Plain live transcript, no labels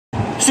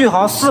续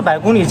航400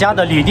公里加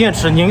的锂电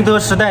池宁德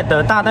时代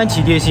的大单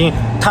体电芯，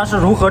它是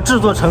如何制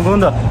作成功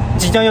的？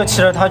即将要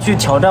骑着它去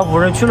挑战无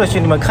人区了，兄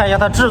弟们，看一下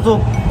它制作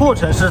过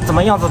程是怎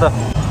么样子的。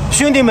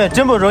兄弟们，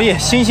真不容易，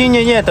心心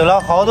念念等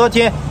了好多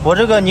天，我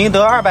这个宁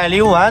德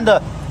205安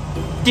的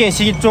电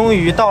芯终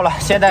于到了，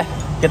现在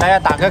给大家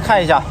打开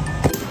看一下。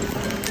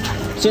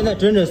现在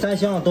整整3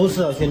箱都是，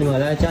兄弟们，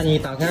来，佳妮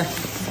打开。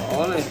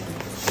好嘞，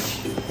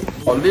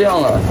好亮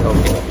啊，小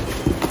哥。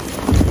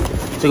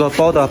这个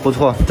包的不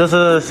错，这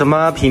是什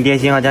么品电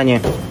芯啊，佳妮？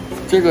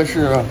这个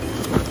是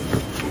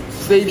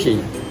C 品，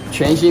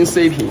全新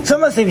C 品。什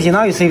么 C 品？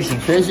哪有 C 品？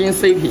全新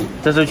C 品。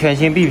这是全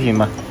新 B 品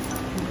吗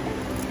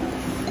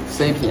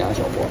 ？C 品啊，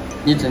小波，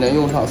你只能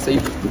用上 C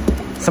品。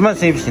什么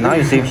C 品？哪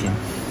有 C 品？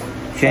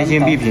全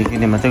新 B 品，兄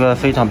弟们，这个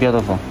非常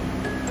beautiful。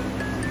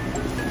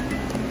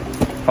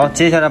好，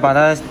接下来把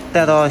它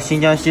带到新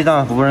疆、西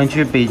藏无人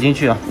区、北京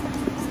去啊。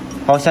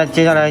好，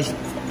接下来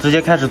直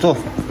接开始做。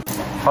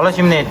好了，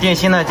兄弟，电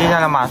芯呢，接下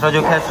来马上就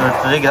开始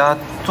直接给它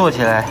做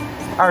起来。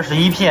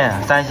21片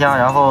3箱，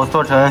然后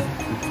做成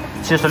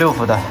76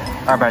伏的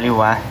265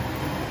安。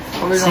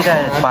期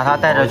待把它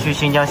带着去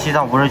新疆、西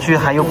藏无人区，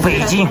还有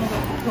北京。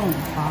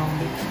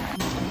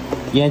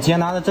眼前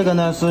拿的这个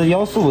呢是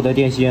145的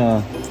电芯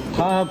啊，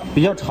它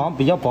比较长、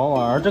比较薄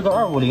啊，而这个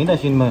250的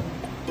兄弟们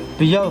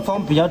比较方、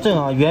比较正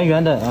啊，圆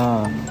圆的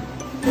啊，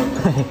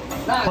嘿嘿，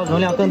它容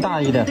量更大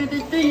一点。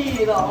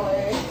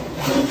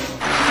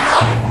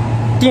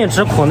电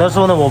池捆的时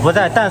候呢，我不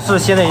在，但是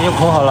现在已经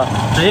捆好了，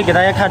直接给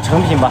大家看成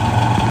品吧。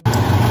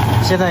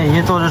现在已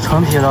经做成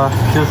成品了，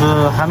就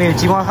是还没有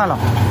激光焊了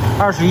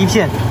，21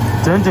片，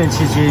整整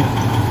齐齐，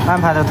安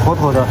排的妥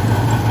妥的。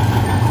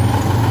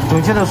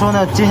准确的说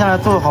呢，接下来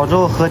做好之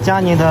后和佳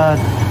宁的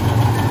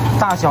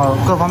大小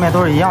各方面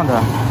都是一样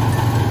的，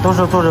都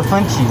是做着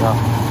分体的，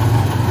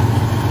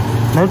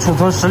能储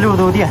存16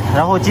度电。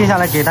然后接下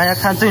来给大家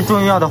看最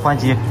重要的环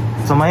节，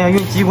怎么样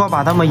用激光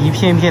把它们一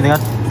片一片的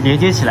连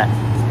接起来。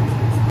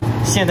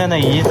现在呢，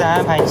已经在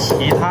安排其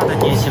他的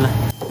电芯了。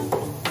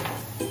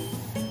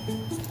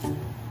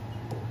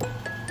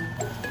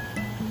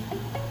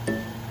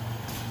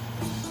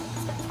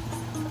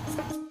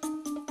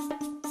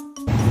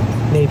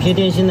每片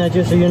电芯呢，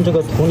就是用这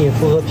个铜锂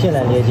复合片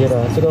来连接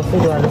的，这个厚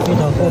度还是非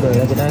常厚的，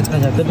来给大家看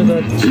一下，跟这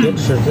个铁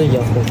尺子一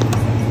样厚。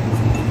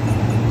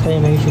看见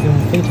没有，兄弟们，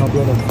非常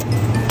多的。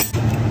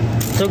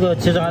这个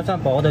其实还算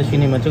薄的，兄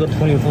弟们，这个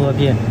铜锂复合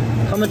片，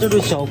他们这种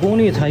小功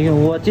率才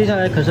用，我接下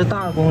来可是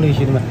大功率，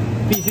兄弟们，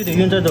必须得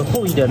用这种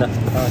厚一点的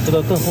啊，这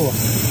个更厚，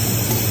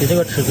比这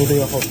个尺子都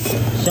要厚，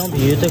相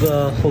比于这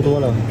个厚多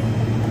了，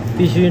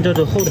必须用这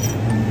种厚的。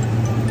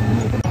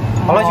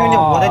好了，兄弟，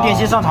我的电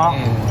芯上场。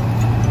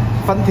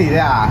分体的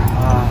呀？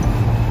啊，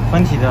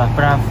分体的，不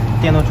然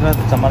电动车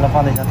怎么能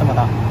放得下这么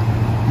大？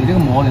你这个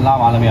膜你拉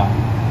完了没有？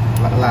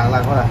拉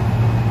过来。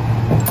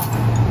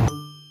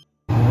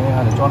你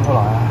还得装出来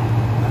啊。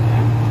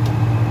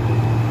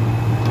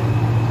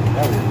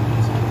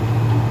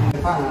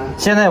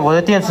现在我的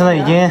电池呢，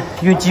已经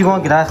用激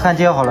光给它焊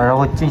接好了，然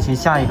后进行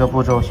下一个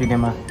步骤，兄弟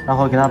们，然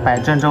后给它摆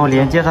正之后，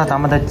连接上咱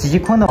们的极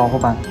锟的保护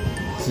板，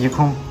极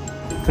锟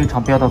非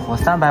常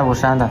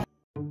beautiful，350安的。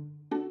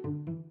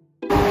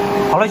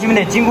好了，兄弟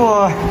们，经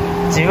过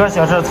几个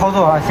小时的操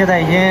作啊，现在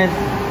已经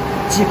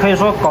可以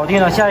说搞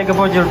定了。下一个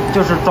步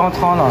就是装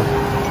仓了。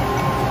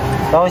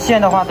然后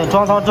线的话，等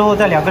装仓之后，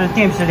再2根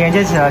电皮连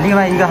接起来，另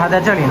外一个还在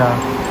这里呢，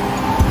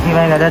另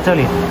外一个在这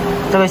里。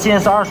这个线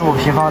是25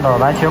平方的，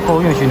完全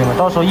够用，兄弟们。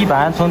到时候100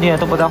安充电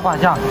都不在话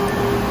下，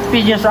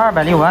毕竟是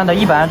265安的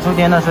，100安充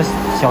电那是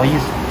小意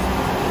思。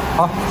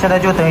好，现在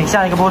就等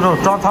下一个步骤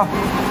装仓。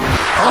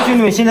好，兄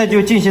弟们，现在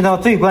就进行到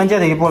最关键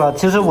的一步了。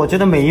其实我觉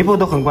得每一步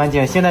都很关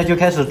键。现在就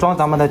开始装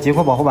咱们的极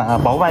锟保护板啊，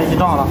保护板已经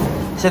装好了。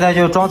现在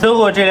就装之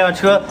后这辆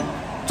车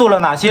做了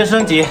哪些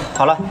升级。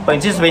好了，本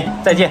期视频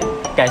再见，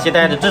感谢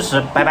大家的支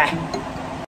持，拜拜。